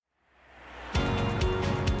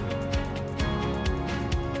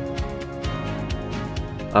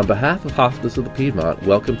On behalf of Hospice of the Piedmont,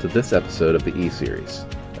 welcome to this episode of the E-Series,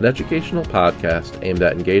 an educational podcast aimed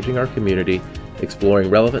at engaging our community, exploring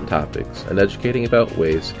relevant topics, and educating about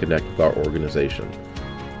ways to connect with our organization.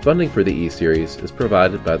 Funding for the E-Series is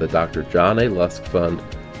provided by the Dr. John A. Lusk Fund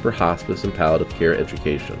for Hospice and Palliative Care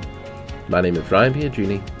Education. My name is Ryan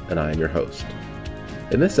Biagini, and I am your host.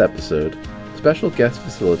 In this episode, special guest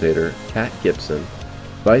facilitator Kat Gibson,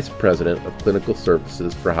 Vice President of Clinical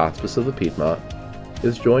Services for Hospice of the Piedmont,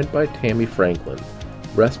 is joined by Tammy Franklin,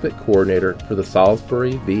 Respite Coordinator for the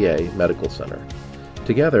Salisbury VA Medical Center.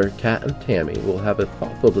 Together, Kat and Tammy will have a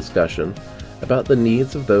thoughtful discussion about the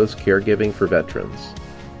needs of those caregiving for veterans.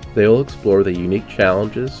 They will explore the unique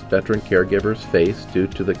challenges veteran caregivers face due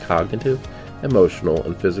to the cognitive, emotional,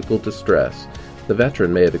 and physical distress the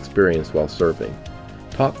veteran may have experienced while serving,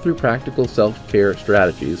 talk through practical self-care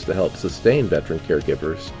strategies to help sustain veteran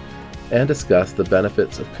caregivers, and discuss the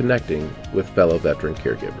benefits of connecting with fellow veteran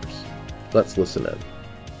caregivers. Let's listen in.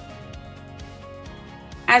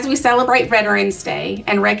 As we celebrate Veterans Day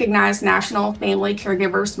and recognize National Family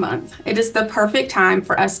Caregivers Month, it is the perfect time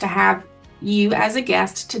for us to have you as a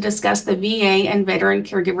guest to discuss the VA and veteran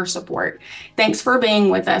caregiver support. Thanks for being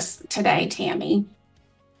with us today, Tammy.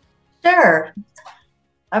 Sure.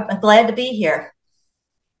 I'm glad to be here.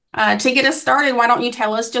 To get us started, why don't you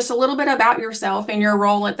tell us just a little bit about yourself and your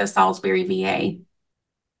role at the Salisbury VA?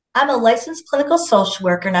 I'm a licensed clinical social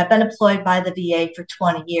worker, and I've been employed by the VA for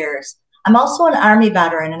 20 years. I'm also an Army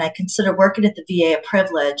veteran, and I consider working at the VA a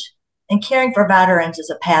privilege, and caring for veterans is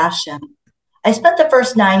a passion. I spent the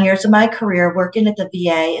first 9 years of my career working at the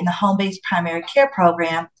VA in the home-based primary care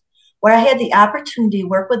program, where I had the opportunity to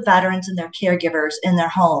work with veterans and their caregivers in their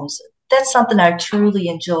homes. That's something I truly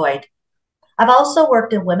enjoyed. I've also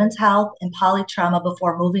worked in women's health and polytrauma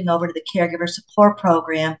before moving over to the caregiver support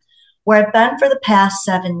program, where I've been for the past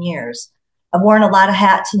 7 years. I've worn a lot of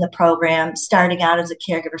hats in the program, starting out as a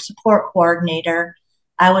caregiver support coordinator.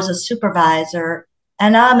 I was a supervisor,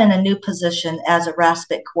 and now I'm in a new position as a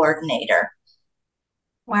respite coordinator.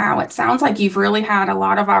 Wow, it sounds like you've really had a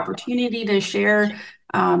lot of opportunity to share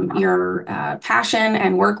your passion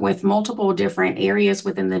and work with multiple different areas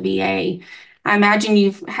within the VA. I imagine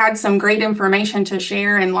you've had some great information to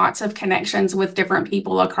share and lots of connections with different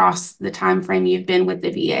people across the time frame you've been with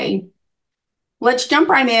the VA. Let's jump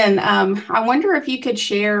right in. I wonder if you could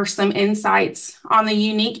share some insights on the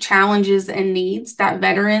unique challenges and needs that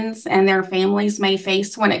veterans and their families may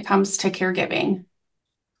face when it comes to caregiving.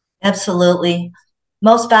 Absolutely.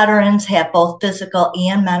 Most veterans have both physical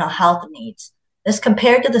and mental health needs. As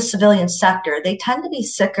compared to the civilian sector, they tend to be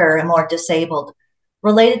sicker and more disabled,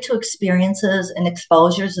 related to experiences and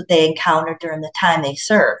exposures that they encountered during the time they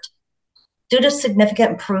served. Due to significant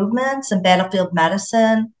improvements in battlefield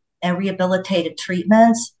medicine and rehabilitative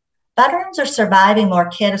treatments, veterans are surviving more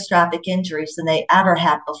catastrophic injuries than they ever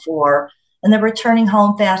have before, and they're returning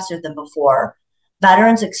home faster than before.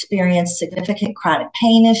 Veterans experience significant chronic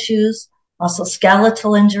pain issues,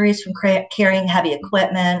 musculoskeletal injuries from carrying heavy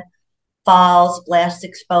equipment, falls, blast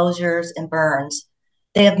exposures, and burns.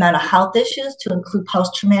 They have mental health issues to include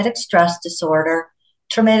post-traumatic stress disorder,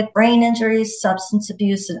 traumatic brain injuries, substance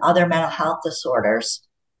abuse, and other mental health disorders.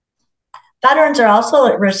 Veterans are also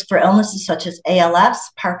at risk for illnesses such as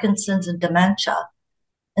ALS, Parkinson's, and dementia.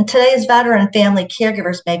 And today's veteran family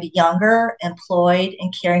caregivers may be younger, employed,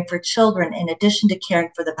 and caring for children in addition to caring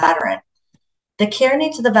for the veteran. The care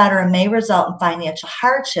needs of the veteran may result in financial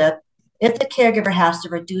hardship if the caregiver has to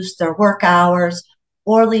reduce their work hours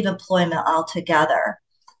or leave employment altogether.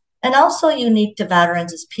 And also unique to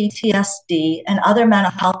veterans is PTSD and other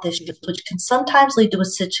mental health issues, which can sometimes lead to a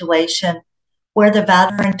situation where the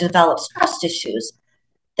veteran develops trust issues.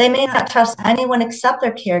 They may not trust anyone except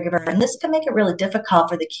their caregiver, and this can make it really difficult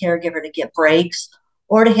for the caregiver to get breaks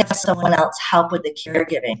or to have someone else help with the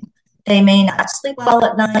caregiving. They may not sleep well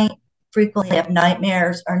at night, frequently have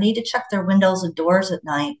nightmares, or need to check their windows and doors at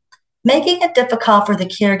night, making it difficult for the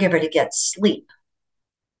caregiver to get sleep.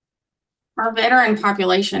 Our veteran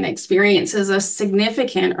population experiences a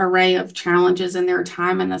significant array of challenges in their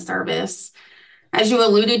time in the service. As you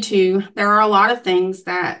alluded to, there are a lot of things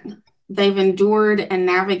that they've endured and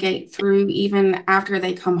navigate through even after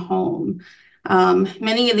they come home.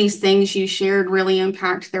 Many of these things you shared really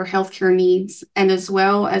impact their healthcare needs and as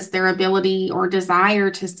well as their ability or desire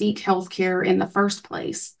to seek healthcare in the first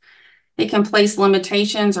place. It can place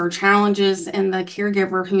limitations or challenges in the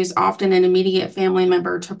caregiver who's often an immediate family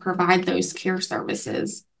member to provide those care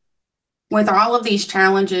services. With all of these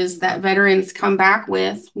challenges that veterans come back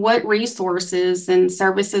with, what resources and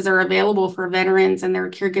services are available for veterans and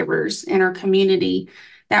their caregivers in our community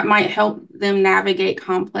that might help them navigate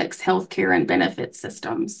complex healthcare and benefit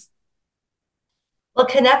systems? Well,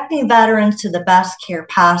 connecting veterans to the best care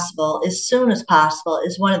possible as soon as possible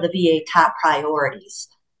is one of the VA top priorities.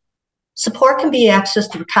 Support can be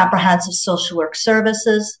accessed through comprehensive social work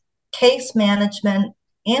services, case management,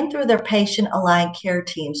 and through their patient-aligned care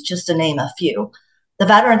teams, just to name a few. The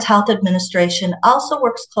Veterans Health Administration also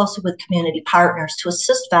works closely with community partners to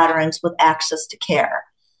assist veterans with access to care.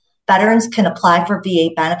 Veterans can apply for VA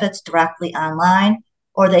benefits directly online,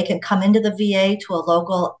 or they can come into the VA to a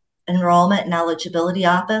local enrollment and eligibility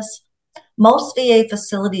office. Most VA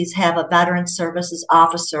facilities have a Veteran Services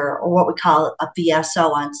Officer, or what we call a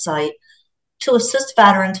VSO, on site to assist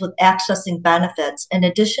veterans with accessing benefits in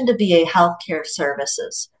addition to VA healthcare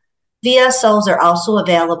services. VSOs are also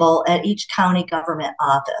available at each county government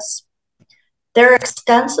office. There are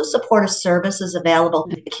extensive supportive services available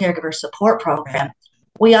through the Caregiver Support Program.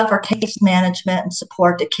 We offer case management and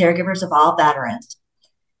support to caregivers of all veterans.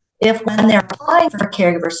 If when they're applying for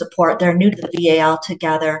caregiver support, they're new to the VA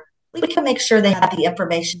altogether, we can make sure they have the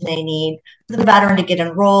information they need for the veteran to get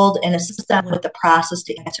enrolled and assist them with the process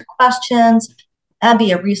to answer questions and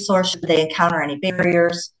be a resource should they encounter any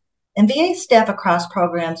barriers. And VA staff across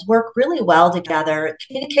programs work really well together,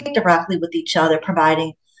 communicate directly with each other,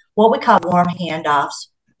 providing what we call warm handoffs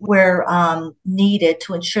where needed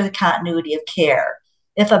to ensure the continuity of care.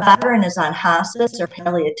 If a veteran is on hospice or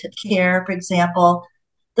palliative care, for example,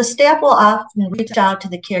 the staff will often reach out to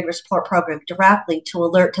the Caregiver Support Program directly to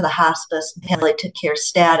alert to the hospice and palliative care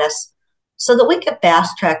status so that we can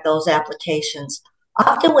fast track those applications,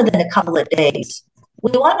 often within a couple of days.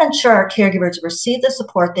 We want to ensure our caregivers receive the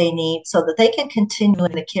support they need so that they can continue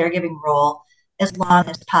in the caregiving role as long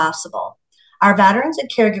as possible. Our veterans and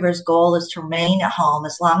caregivers' goal is to remain at home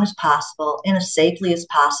as long as possible and as safely as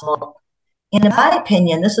possible. And in my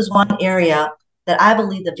opinion, this is one area that I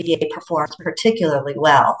believe the VA performs particularly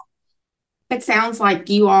well. It sounds like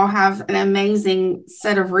you all have an amazing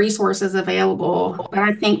set of resources available, but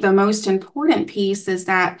I think the most important piece is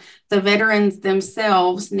that the veterans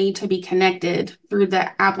themselves need to be connected through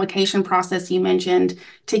the application process you mentioned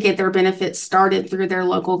to get their benefits started through their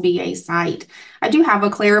local VA site. I do have a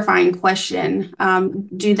clarifying question.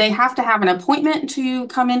 Do they have to have an appointment to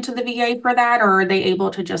come into the VA for that, or are they able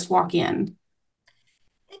to just walk in?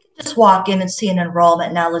 Just walk in and see an enrollment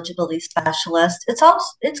and eligibility specialist.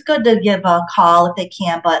 It's good to give a call if they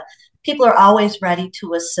can, but people are always ready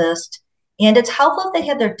to assist. And it's helpful if they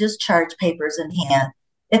have their discharge papers in hand.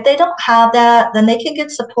 If they don't have that, then they can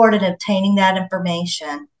get support in obtaining that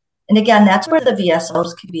information. And again, that's where the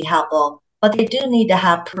VSOs can be helpful, but they do need to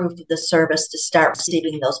have proof of the service to start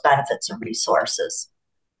receiving those benefits and resources.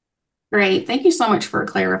 Great. Thank you so much for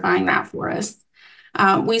clarifying that for us.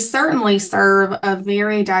 We certainly serve a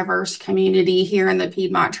very diverse community here in the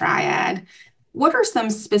Piedmont Triad. What are some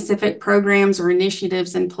specific programs or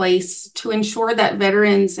initiatives in place to ensure that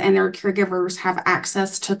veterans and their caregivers have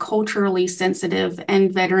access to culturally sensitive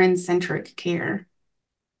and veteran-centric care?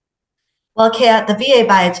 Well, Kat, the VA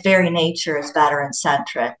by its very nature is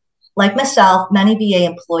veteran-centric. Like myself, many VA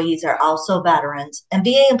employees are also veterans, and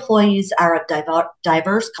VA employees are of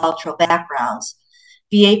diverse cultural backgrounds.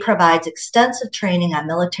 VA provides extensive training on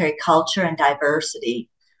military culture and diversity.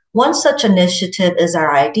 One such initiative is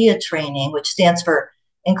our IDEA training, which stands for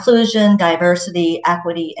Inclusion, Diversity,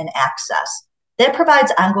 Equity, and Access. That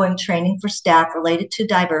provides ongoing training for staff related to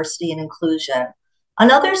diversity and inclusion.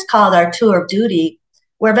 Another is called our Tour of Duty,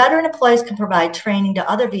 where veteran employees can provide training to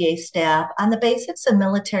other VA staff on the basics of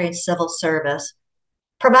military and civil service,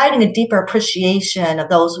 providing a deeper appreciation of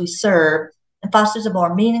those we serve and fosters a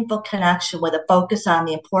more meaningful connection with a focus on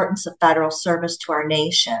the importance of federal service to our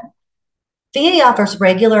nation. VA offers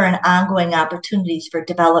regular and ongoing opportunities for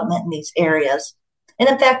development in these areas. And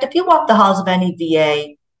in fact, if you walk the halls of any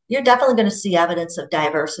VA, you're definitely going to see evidence of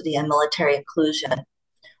diversity and military inclusion.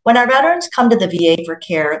 When our veterans come to the VA for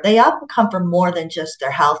care, they often come for more than just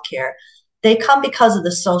their health care. They come because of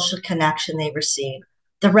the social connection they receive,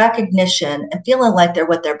 the recognition, and feeling like they're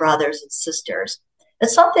with their brothers and sisters.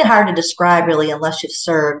 It's something hard to describe, really, unless you've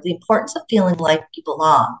served, the importance of feeling like you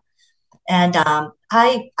belong. And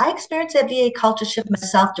I experienced that VA culture shift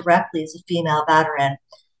myself directly as a female veteran.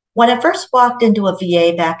 When I first walked into a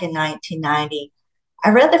VA back in 1990, I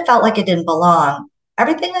rather felt like I didn't belong.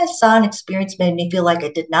 Everything I saw and experienced made me feel like I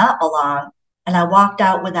did not belong, and I walked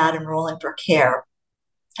out without enrolling for care.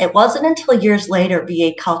 It wasn't until years later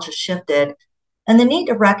VA culture shifted, and the need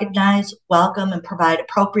to recognize, welcome, and provide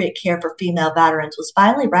appropriate care for female veterans was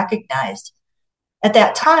finally recognized. At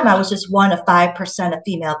that time, I was just one of 5% of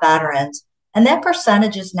female veterans, and that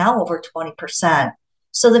percentage is now over 20%.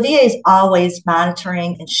 So the VA is always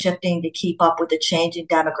monitoring and shifting to keep up with the changing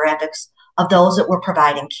demographics of those that we're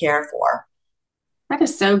providing care for. That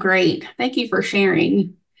is so great. Thank you for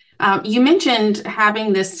sharing. You mentioned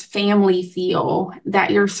having this family feel,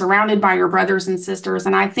 that you're surrounded by your brothers and sisters.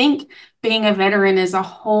 And I think being a veteran is a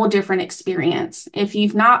whole different experience. If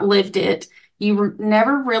you've not lived it, you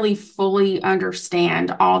never really fully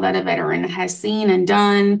understand all that a veteran has seen and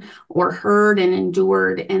done or heard and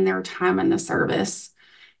endured in their time in the service.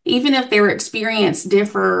 Even if their experience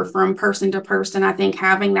differ from person to person, I think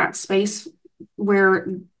having that space where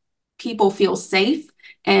people feel safe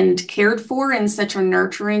and cared for in such a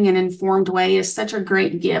nurturing and informed way is such a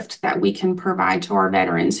great gift that we can provide to our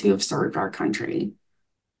veterans who have served our country.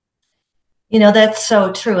 That's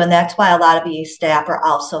so true. And that's why a lot of VA staff are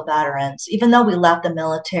also veterans. Even though we left the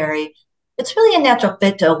military, it's really a natural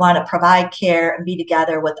fit to want to provide care and be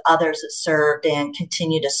together with others that served and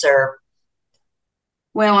continue to serve.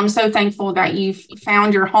 Well, I'm so thankful that you've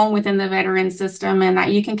found your home within the veteran system and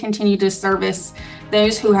that you can continue to service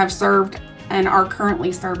those who have served and are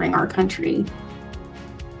currently serving our country.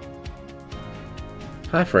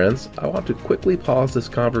 Hi friends, I want to quickly pause this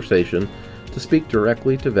conversation to speak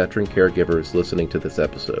directly to veteran caregivers listening to this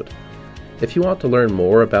episode. If you want to learn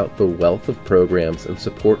more about the wealth of programs and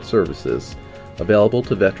support services available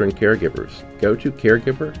to veteran caregivers, go to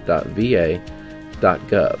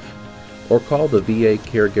caregiver.va.gov or call the VA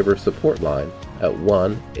Caregiver Support Line at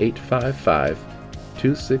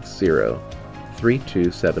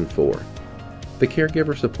 1-855-260-3274. The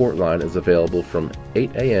Caregiver Support Line is available from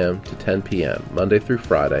 8 a.m. to 10 p.m. Monday through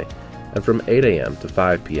Friday and from 8 a.m. to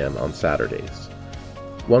 5 p.m. on Saturdays.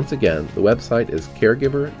 Once again, the website is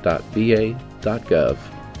caregiver.va.gov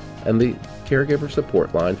and the Caregiver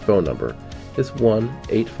Support Line phone number is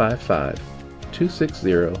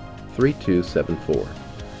 1-855-260-3274.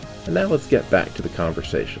 And now let's get back to the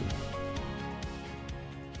conversation.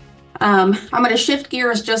 I'm going to shift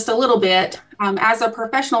gears just a little bit. As a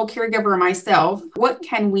professional caregiver myself, what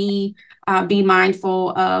can we be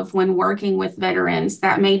mindful of when working with veterans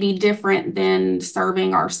that may be different than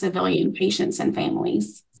serving our civilian patients and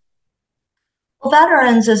families? Well,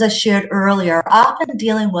 veterans, as I shared earlier, are often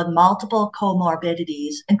dealing with multiple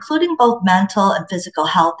comorbidities, including both mental and physical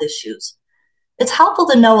health issues. It's helpful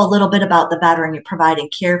to know a little bit about the veteran you're providing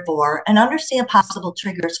care for and understand possible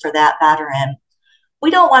triggers for that veteran. We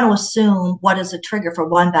don't want to assume what is a trigger for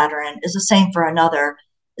one veteran is the same for another,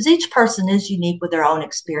 as each person is unique with their own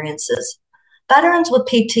experiences. Veterans with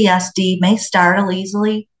PTSD may startle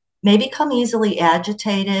easily, may become easily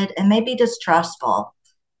agitated, and may be distrustful.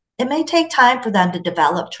 It may take time for them to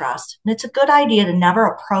develop trust, and it's a good idea to never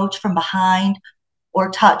approach from behind or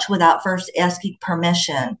touch without first asking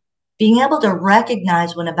permission. Being able to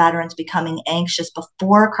recognize when a veteran's becoming anxious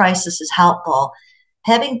before a crisis is helpful.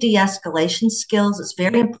 Having de-escalation skills is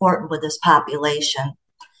very important with this population.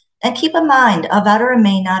 And keep in mind, a veteran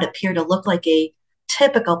may not appear to look like a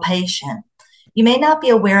typical patient. You may not be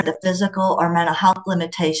aware of the physical or mental health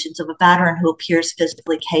limitations of a veteran who appears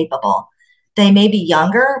physically capable. They may be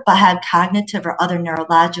younger, but have cognitive or other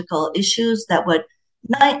neurological issues that would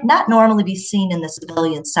not normally be seen in the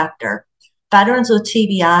civilian sector. Veterans with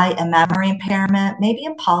TBI and memory impairment may be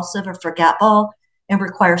impulsive or forgetful and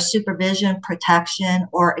require supervision, protection,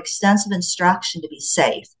 or extensive instruction to be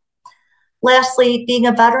safe. Lastly, being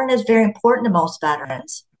a veteran is very important to most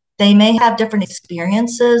veterans. They may have different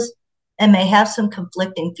experiences and may have some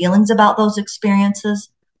conflicting feelings about those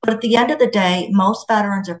experiences, but at the end of the day, most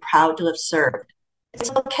veterans are proud to have served.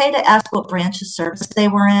 It's okay to ask what branch of service they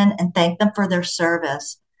were in and thank them for their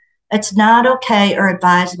service. It's not okay or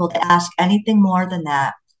advisable to ask anything more than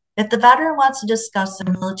that. If the veteran wants to discuss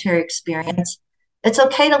their military experience, it's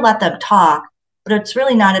okay to let them talk, but it's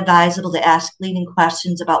really not advisable to ask leading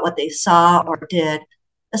questions about what they saw or did,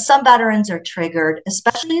 as some veterans are triggered,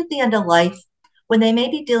 especially at the end of life, when they may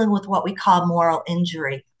be dealing with what we call moral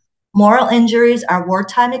injury. Moral injuries are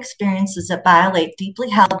wartime experiences that violate deeply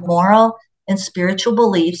held moral and spiritual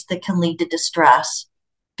beliefs that can lead to distress.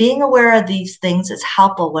 Being aware of these things is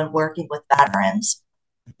helpful when working with veterans.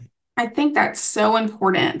 I think that's so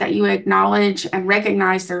important that you acknowledge and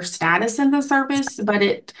recognize their status in the service, but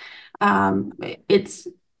it's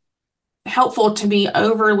helpful to be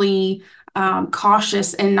overly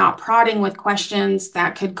cautious and not prodding with questions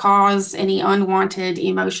that could cause any unwanted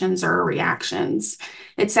emotions or reactions.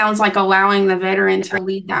 It sounds like allowing the veteran to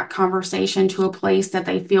lead that conversation to a place that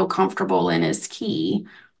they feel comfortable in is key.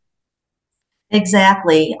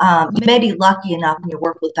 Exactly. You may be lucky enough when you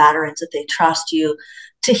work with veterans that they trust you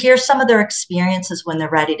to hear some of their experiences when they're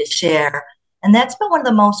ready to share. And that's been one of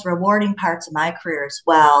the most rewarding parts of my career as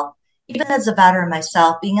well. Even as a veteran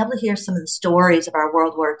myself, being able to hear some of the stories of our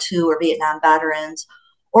World War II or Vietnam veterans,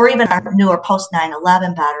 or even our newer post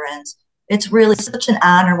 9/11 veterans, it's really such an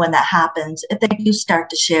honor when that happens. If they do start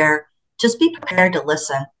to share, just be prepared to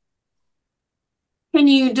listen. Can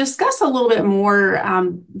you discuss a little bit more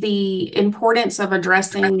the importance of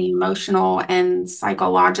addressing the emotional and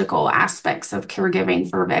psychological aspects of caregiving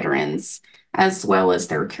for veterans as well as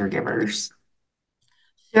their caregivers?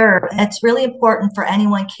 Sure. It's really important for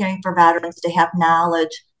anyone caring for veterans to have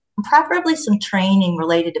knowledge and preferably some training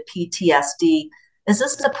related to PTSD, as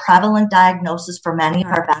this is a prevalent diagnosis for many of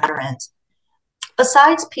our veterans.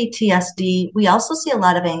 Besides PTSD, we also see a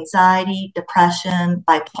lot of anxiety, depression,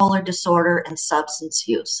 bipolar disorder, and substance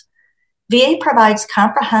use. VA provides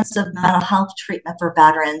comprehensive mental health treatment for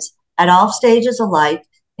veterans at all stages of life,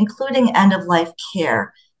 including end of life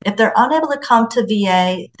care. If they're unable to come to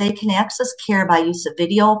VA, they can access care by use of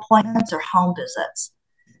video appointments or home visits.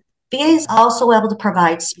 VA is also able to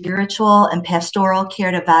provide spiritual and pastoral care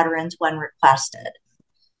to veterans when requested.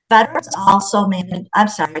 Veterans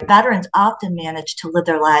often manage to live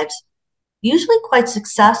their lives usually quite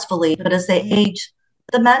successfully, but as they age,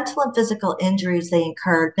 the mental and physical injuries they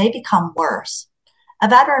incurred may become worse. A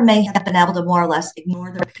veteran may have been able to more or less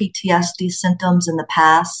ignore their PTSD symptoms in the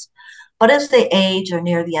past, but as they age or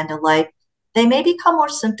near the end of life, they may become more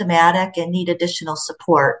symptomatic and need additional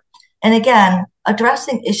support. And again,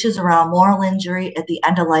 addressing issues around moral injury at the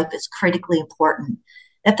end of life is critically important.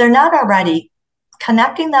 If they're not already,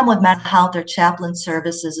 connecting them with mental health or chaplain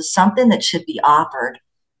services is something that should be offered.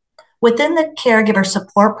 Within the Caregiver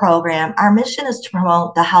Support Program, our mission is to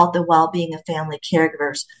promote the health and well-being of family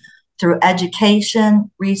caregivers through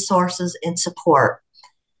education, resources, and support.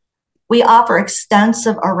 We offer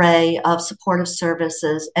extensive array of supportive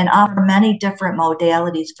services and offer many different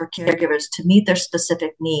modalities for caregivers to meet their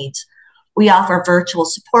specific needs. We offer virtual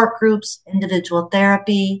support groups, individual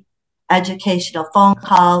therapy, educational phone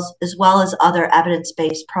calls, as well as other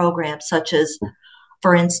evidence-based programs such as,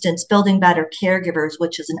 for instance, Building Better Caregivers,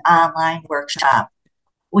 which is an online workshop.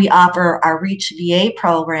 We offer our Reach VA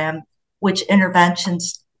program, which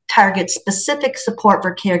interventions target specific support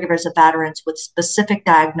for caregivers of veterans with specific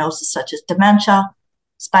diagnoses such as dementia,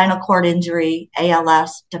 spinal cord injury,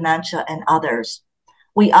 ALS, dementia, and others.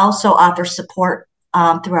 We also offer support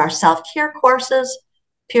through our self-care courses,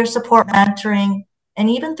 peer support mentoring, and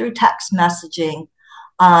even through text messaging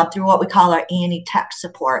through what we call our Annie tech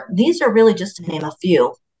support. These are really just to name a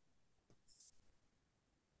few.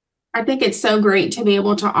 I think it's so great to be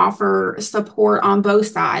able to offer support on both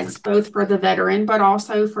sides, both for the veteran, but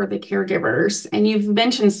also for the caregivers. And you've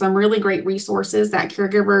mentioned some really great resources that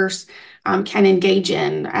caregivers can engage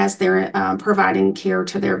in as they're providing care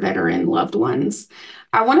to their veteran loved ones.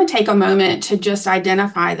 I want to take a moment to just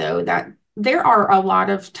identify, though, that there are a lot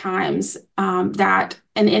of times that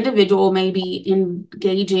an individual may be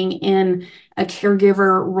engaging in a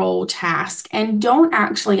caregiver role task and don't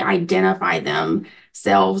actually identify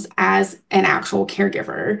themselves as an actual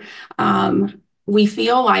caregiver. We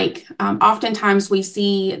feel like oftentimes we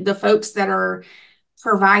see the folks that are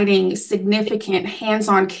providing significant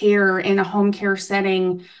hands-on care in a home care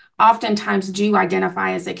setting oftentimes do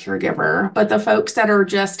identify as a caregiver, but the folks that are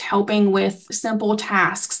just helping with simple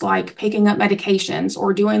tasks like picking up medications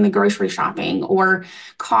or doing the grocery shopping or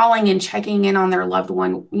calling and checking in on their loved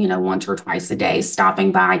one, once or twice a day,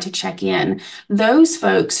 stopping by to check in, those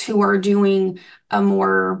folks who are doing a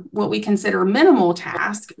more what we consider minimal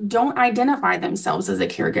task don't identify themselves as a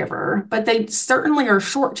caregiver, but they certainly are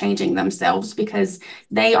shortchanging themselves because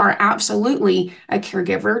they are absolutely a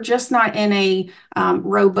caregiver, just not in a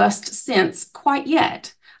robust sense quite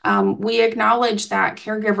yet. We acknowledge that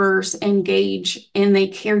caregivers engage in the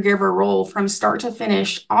caregiver role from start to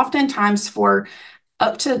finish, oftentimes for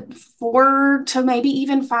up to 4 to maybe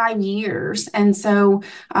even 5 years. And so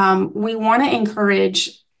we want to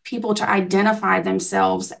encourage people to identify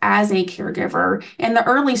themselves as a caregiver in the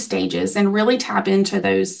early stages and really tap into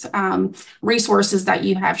those resources that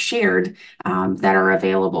you have shared that are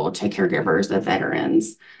available to caregivers of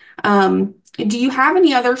veterans. Do you have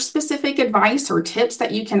any other specific advice or tips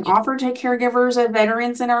that you can offer to caregivers of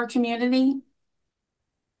veterans in our community?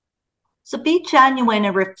 So be genuine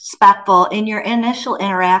and respectful in your initial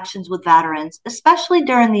interactions with veterans, especially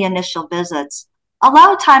during the initial visits.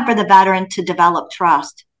 Allow time for the veteran to develop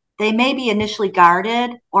trust. They may be initially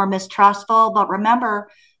guarded or mistrustful, but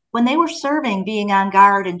remember, when they were serving, being on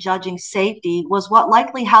guard and judging safety was what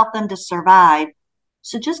likely helped them to survive.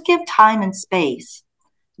 So just give time and space.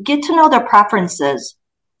 Get to know their preferences.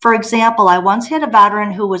 For example, I once had a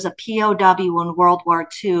veteran who was a POW in World War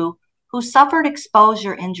II who suffered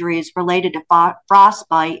exposure injuries related to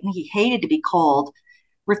frostbite and he hated to be cold,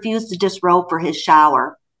 refused to disrobe for his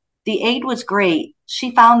shower. The aide was great.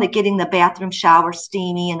 She found that getting the bathroom shower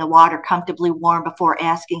steamy and the water comfortably warm before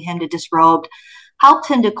asking him to disrobe helped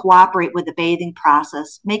him to cooperate with the bathing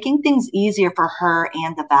process, making things easier for her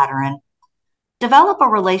and the veteran. Develop a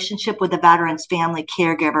relationship with the veteran's family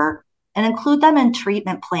caregiver and include them in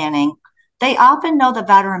treatment planning. They often know the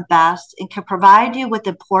veteran best and can provide you with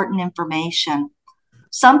important information.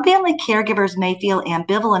 Some family caregivers may feel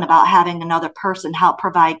ambivalent about having another person help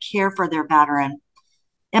provide care for their veteran.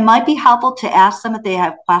 It might be helpful to ask them if they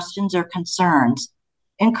have questions or concerns.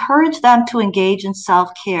 Encourage them to engage in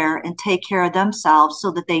self-care and take care of themselves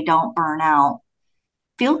so that they don't burn out.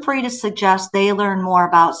 Feel free to suggest they learn more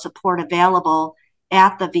about support available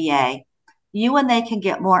at the VA. You and they can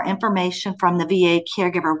get more information from the VA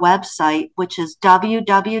Caregiver website, which is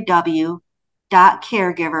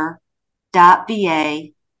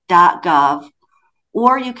www.caregiver.va.gov,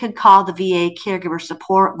 or you can call the VA Caregiver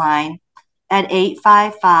Support Line at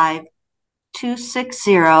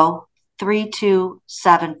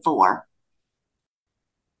 855-260-3274.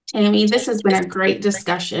 Tammy, this has been a great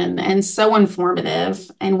discussion and so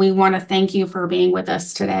informative, and we want to thank you for being with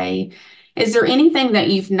us today. Is there anything that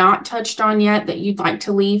you've not touched on yet that you'd like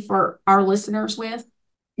to leave for our listeners with?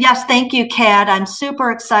 Yes, thank you, Kat. I'm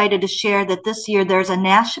super excited to share that this year there's a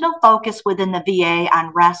national focus within the VA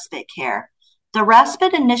on respite care. The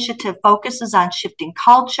Respite Initiative focuses on shifting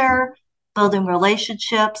culture, building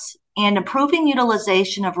relationships, and improving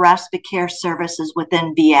utilization of respite care services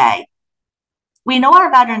within VA. We know our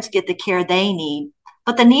veterans get the care they need,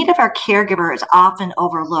 but the need of our caregiver is often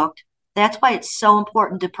overlooked. That's why it's so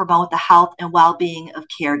important to promote the health and well-being of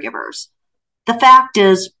caregivers. The fact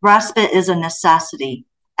is, respite is a necessity.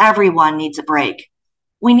 Everyone needs a break.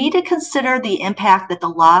 We need to consider the impact that the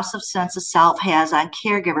loss of sense of self has on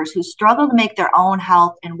caregivers who struggle to make their own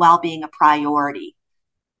health and well-being a priority.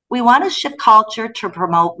 We want to shift culture to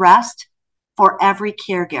promote rest for every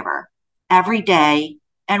caregiver, every day,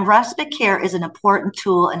 and respite care is an important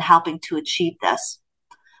tool in helping to achieve this.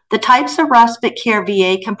 The types of respite care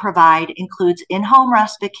VA can provide includes in-home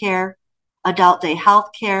respite care, adult day health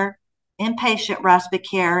care, inpatient respite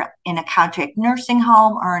care in a contract nursing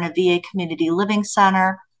home or in a VA community living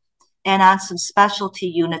center, and on some specialty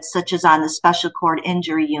units such as on the special cord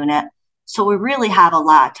injury unit. So we really have a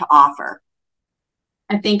lot to offer.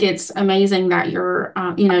 I think it's amazing that you're,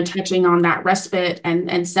 touching on that respite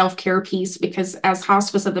and self-care piece, because as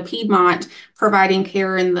Hospice of the Piedmont, providing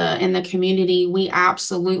care in the community, we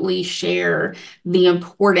absolutely share the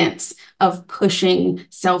importance of pushing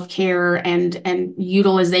self-care and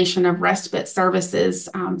utilization of respite services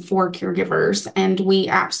for caregivers. And we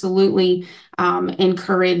absolutely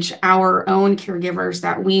encourage our own caregivers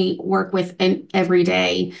that we work with every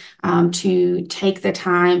day to take the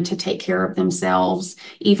time to take care of themselves,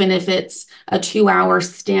 even if it's a 2-hour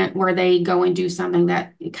stint where they go and do something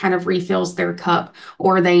that kind of refills their cup,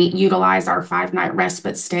 or they utilize our 5-night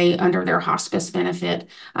respite stay under their hospice benefit.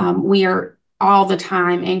 We are all the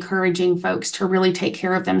time encouraging folks to really take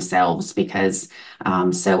care of themselves, because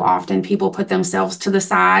so often people put themselves to the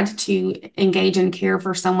side to engage in care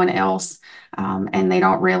for someone else, and they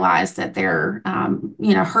don't realize that they're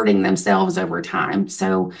hurting themselves over time.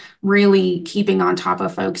 So really keeping on top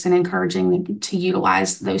of folks and encouraging them to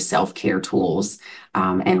utilize those self-care tools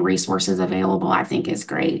and resources available, I think is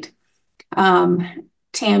great.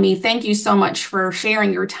 Tammy, thank you so much for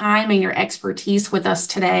sharing your time and your expertise with us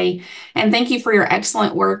today. And thank you for your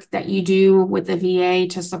excellent work that you do with the VA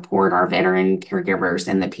to support our veteran caregivers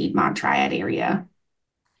in the Piedmont Triad area.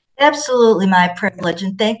 Absolutely my privilege,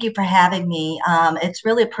 and thank you for having me. It's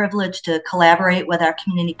really a privilege to collaborate with our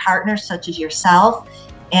community partners such as yourself,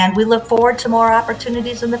 and we look forward to more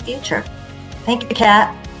opportunities in the future. Thank you,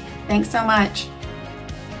 Kat. Thanks so much.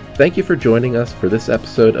 Thank you for joining us for this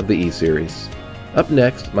episode of the E-Series. Up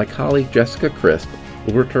next, my colleague Jessica Crisp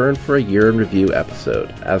will return for a year in review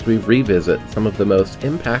episode as we revisit some of the most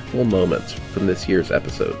impactful moments from this year's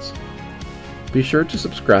episodes. Be sure to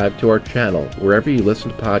subscribe to our channel wherever you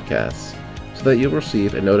listen to podcasts so that you'll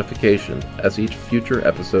receive a notification as each future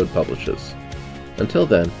episode publishes. Until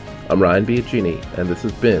then, I'm Ryan Biagini, and this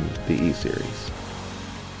has been the E-Series.